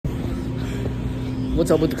What's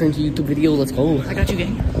up with the cringy YouTube video? Let's go. I got you,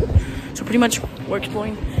 gang. So pretty much we're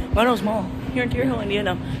exploring Meadows Mall here in Deer Hill,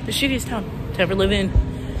 Indiana. The shittiest town to ever live in.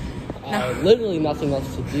 Literally nothing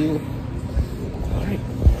else to do. Alright.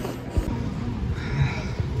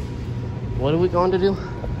 What are we going to do?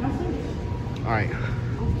 Nothing. Alright.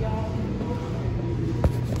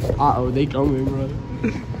 Uh-oh, they coming, bro.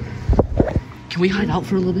 Can we hide out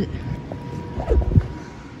for a little bit?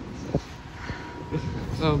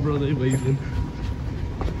 Oh, bro, they waving.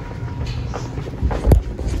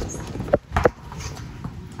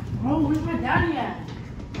 Oh, where's my daddy at?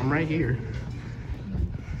 I'm right here.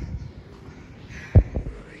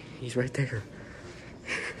 He's right there.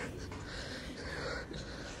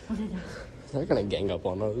 Okay, guys. They're gonna gang up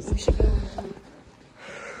on us. We should go.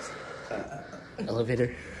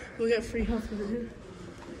 Elevator. We got free health over here.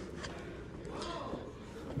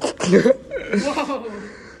 Whoa!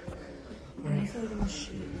 I feel like I'm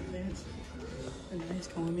shit in advance. And then he's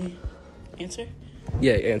calling me. Answer?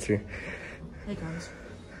 Yeah, answer. Hey, guys.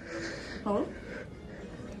 Hello?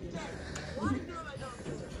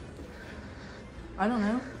 I don't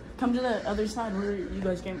know. Come to the other side where you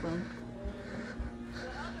guys came from.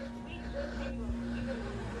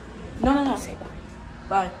 No. Say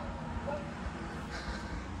bye. Bye.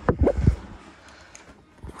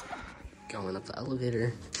 Going up the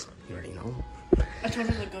elevator. You already know. I told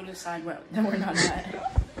her to go to the side where we're not at.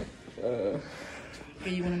 Okay,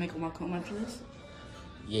 you want to make a walk home after this?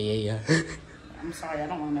 Yeah. I'm sorry, I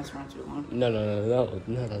don't want to mess around too long. No,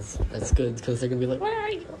 that's good, because they're gonna be like, where are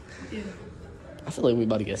you? Yeah. I feel like we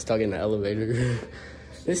about to get stuck in the elevator.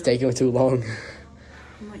 It's taking too long.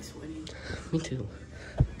 I'm like sweating. Me too.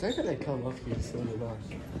 They're gonna come up here soon enough.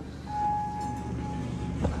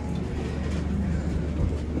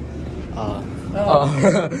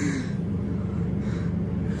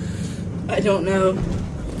 I don't know.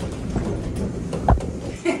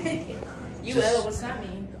 What's that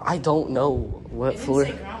mean? I don't know what floor. It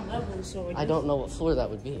didn't say ground level, so I don't know what floor that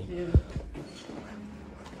would be. Yeah.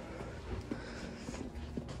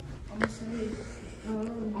 I'm gonna say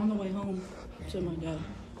on the way home to my dad.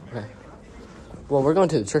 Okay. Well, we're going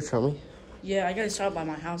to the church, aren't we? Yeah, I gotta stop by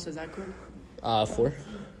my house. Is that cool? 4.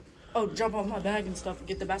 Oh, drop off my bag and stuff and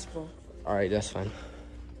get the basketball. All right, that's fine.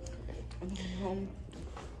 On the way home.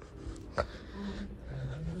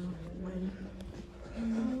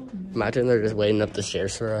 Imagine they're just waiting up the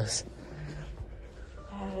stairs for us.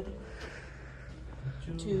 Had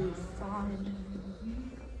to find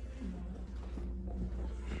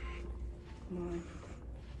my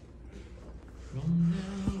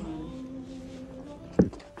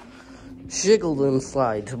Jiggle them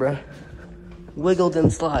slides, bruh. Wiggle them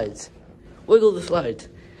slides. Wiggle the slides.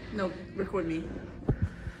 No, record me.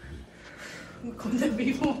 Record the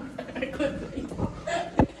people. Record the people.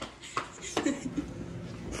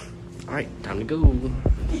 Alright, time to go.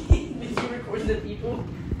 Did you record the people?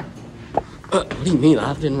 What do you mean?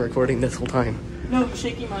 I've been recording this whole time. No,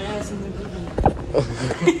 shaking my ass in the video.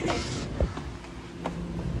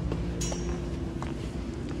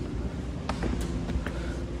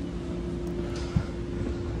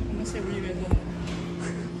 I'm gonna say where you guys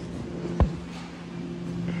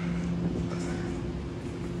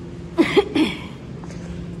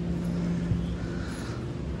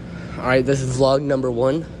are. Alright, this is vlog number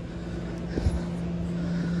 1.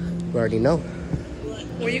 You already know.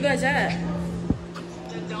 Where you guys at?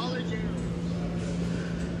 The Dollar General.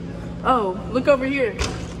 Oh, look over here.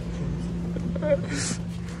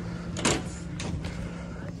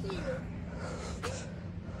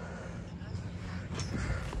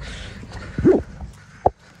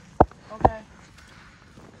 Okay.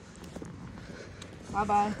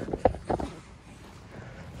 Bye-bye.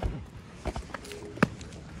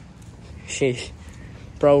 Sheesh.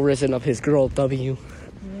 Bro risen up his girl, W.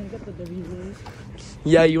 Yeah, got the W Riz.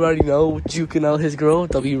 Yeah, you already know. Juking out his girl,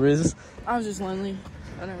 W Riz. I was just lonely.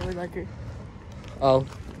 I don't really like her. Oh,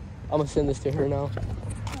 I'm gonna send this to her now.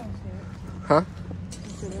 Huh?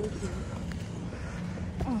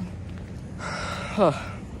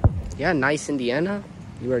 Yeah, nice Indiana.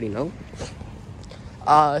 You already know.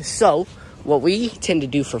 So what we tend to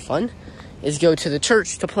do for fun is go to the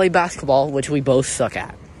church to play basketball, which we both suck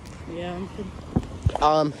at. Yeah, I'm pretty...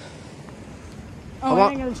 Oh,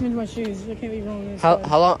 I ain't gotta change my shoes. I can't be wrong this how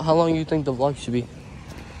long you think the vlog should be?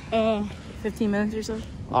 15 minutes or so.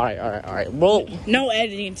 All right. Roll. No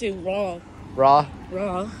editing too. Raw. Raw.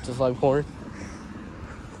 Just like porn.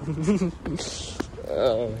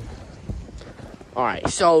 All right.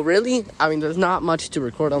 So really, I mean, there's not much to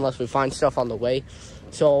record unless we find stuff on the way.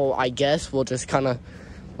 So I guess we'll just kind of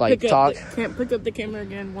like talk. Can't pick up the camera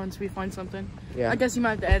again once we find something. Yeah. I guess you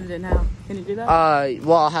might have to edit it now. Can you do that?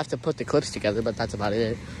 Well, I'll have to put the clips together, but that's about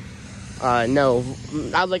it. No,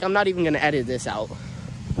 I'm not even gonna edit this out.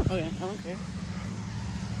 Okay, I don't care.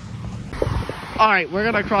 All right, we're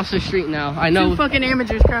gonna cross the street now. I know. Two fucking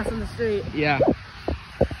amateurs crossing the street. Yeah.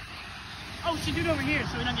 Oh, we should do it over here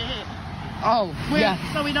so we don't get hit. Oh,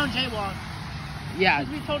 yeah. So we don't jaywalk. Yeah.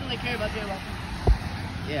 We totally care about jaywalking.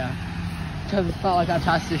 Yeah. Because it's not like I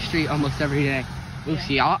pass this street almost every day. We'll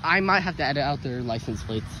see. I might have to edit out their license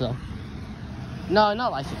plates, so. No,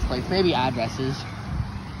 not license plates. Maybe addresses.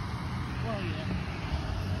 Well,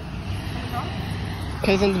 yeah.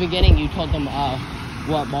 Because in the beginning, you told them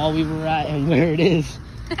what mall we were at and where it is.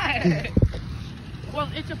 Well,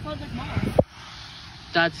 it's a public mall.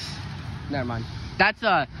 Never mind. That's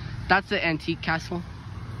the antique castle.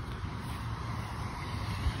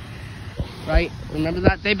 Right? Remember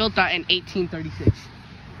that? They built that in 1836.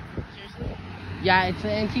 Seriously? Yeah, it's an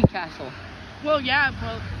antique castle. Well, yeah,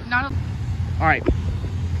 but not a... Alright.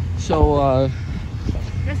 So,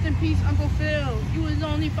 Rest in peace, Uncle Phil. You was the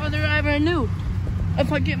only father I ever knew.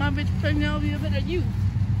 If I get my bitch pregnant, I'll be a better you.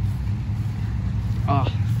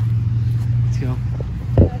 let's go.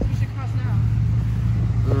 Yes, we should cross now.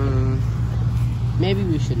 Maybe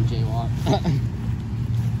we shouldn't jaywalk.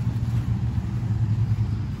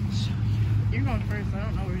 You're going first. I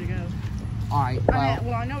don't know where to go. Alright,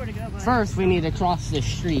 well, I know where to go, but... first we need to cross this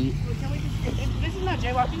street. Well, can we just... This is not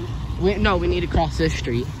jaywalking. No, we need to cross this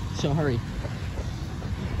street. So hurry.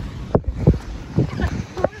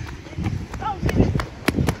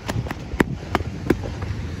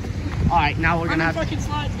 Alright, now we're gonna have fucking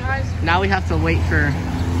slides, guys. Now we have to wait for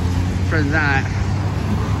that.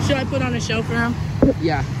 Should I put on a show for him?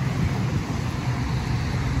 Yeah.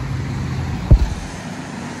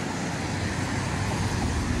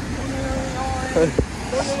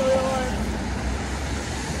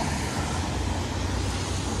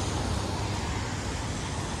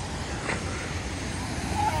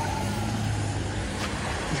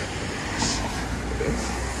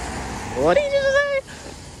 What did you just say?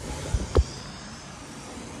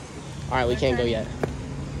 Alright, we can't go yet.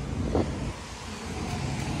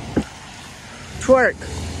 Twerk.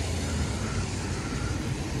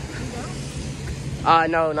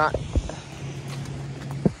 No, not.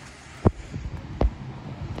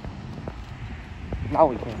 No,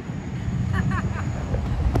 we can't.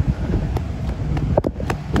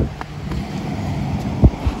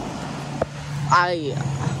 I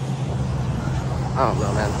don't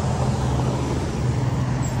know, man.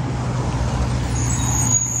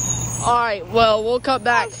 Alright, well, we'll cut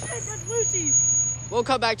back. Oh, shit, that's Lucy. We'll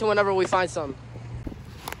cut back to whenever we find some.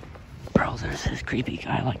 Bro, there's this creepy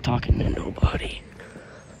guy, like, talking to nobody.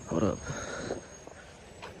 Hold up.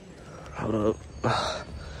 Hold up.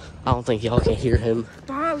 I don't think y'all can hear him.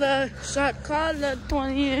 Bala, shot caller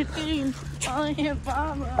 2018.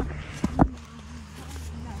 Bala.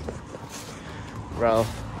 Bro.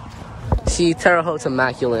 See, Terre Haute's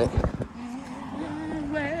immaculate.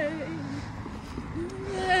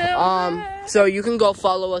 So you can go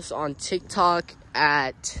follow us on TikTok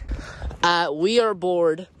at We Are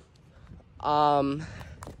Bored. Well,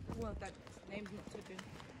 that name's not too good.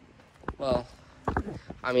 Well,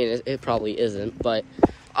 I mean, it probably isn't, but,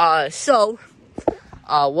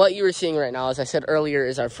 what you were seeing right now, as I said earlier,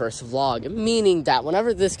 is our first vlog, meaning that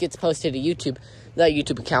whenever this gets posted to YouTube, that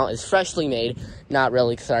YouTube account is freshly made. Not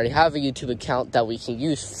really, because I already have a YouTube account that we can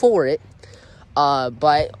use for it,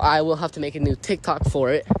 but I will have to make a new TikTok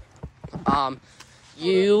for it.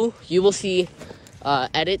 You will see,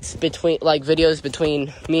 edits between, like, videos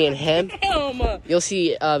between me and him. You'll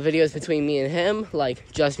see, videos between me and him,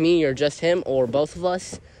 like, just me or just him or both of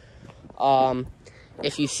us.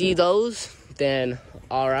 If you see those, then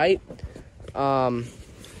alright. Yeah,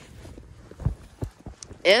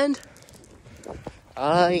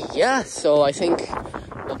 so I think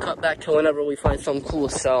we'll cut back to whenever we find something cool.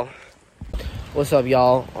 So, what's up,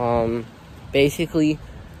 y'all? Basically,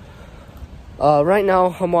 right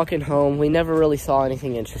now I'm walking home. We never really saw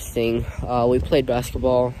anything interesting. We played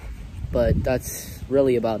basketball, but that's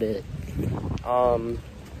really about it.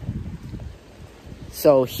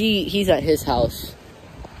 So he's at his house.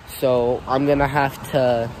 So I'm gonna have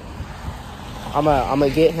to, I'm gonna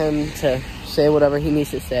get him to say whatever he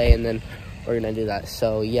needs to say, and then we're gonna do that.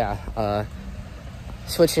 So yeah,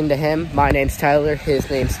 switching to him. My name's Tyler, his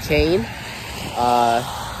name's Kane.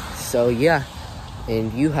 So yeah,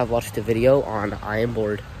 and you have watched a video on I Am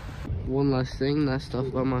Bored. One last thing, that stuff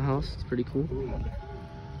about my house, it's pretty cool.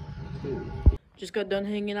 Just got done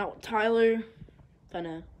hanging out with Tyler.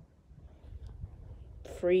 Kinda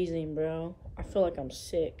freezing, bro. I feel like I'm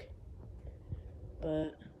sick.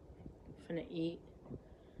 But finna eat,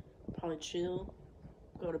 probably chill,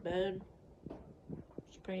 go to bed.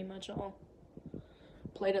 That's pretty much all.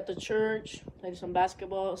 Played at the church, played some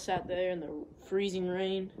basketball, sat there in the freezing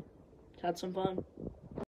rain, had some fun.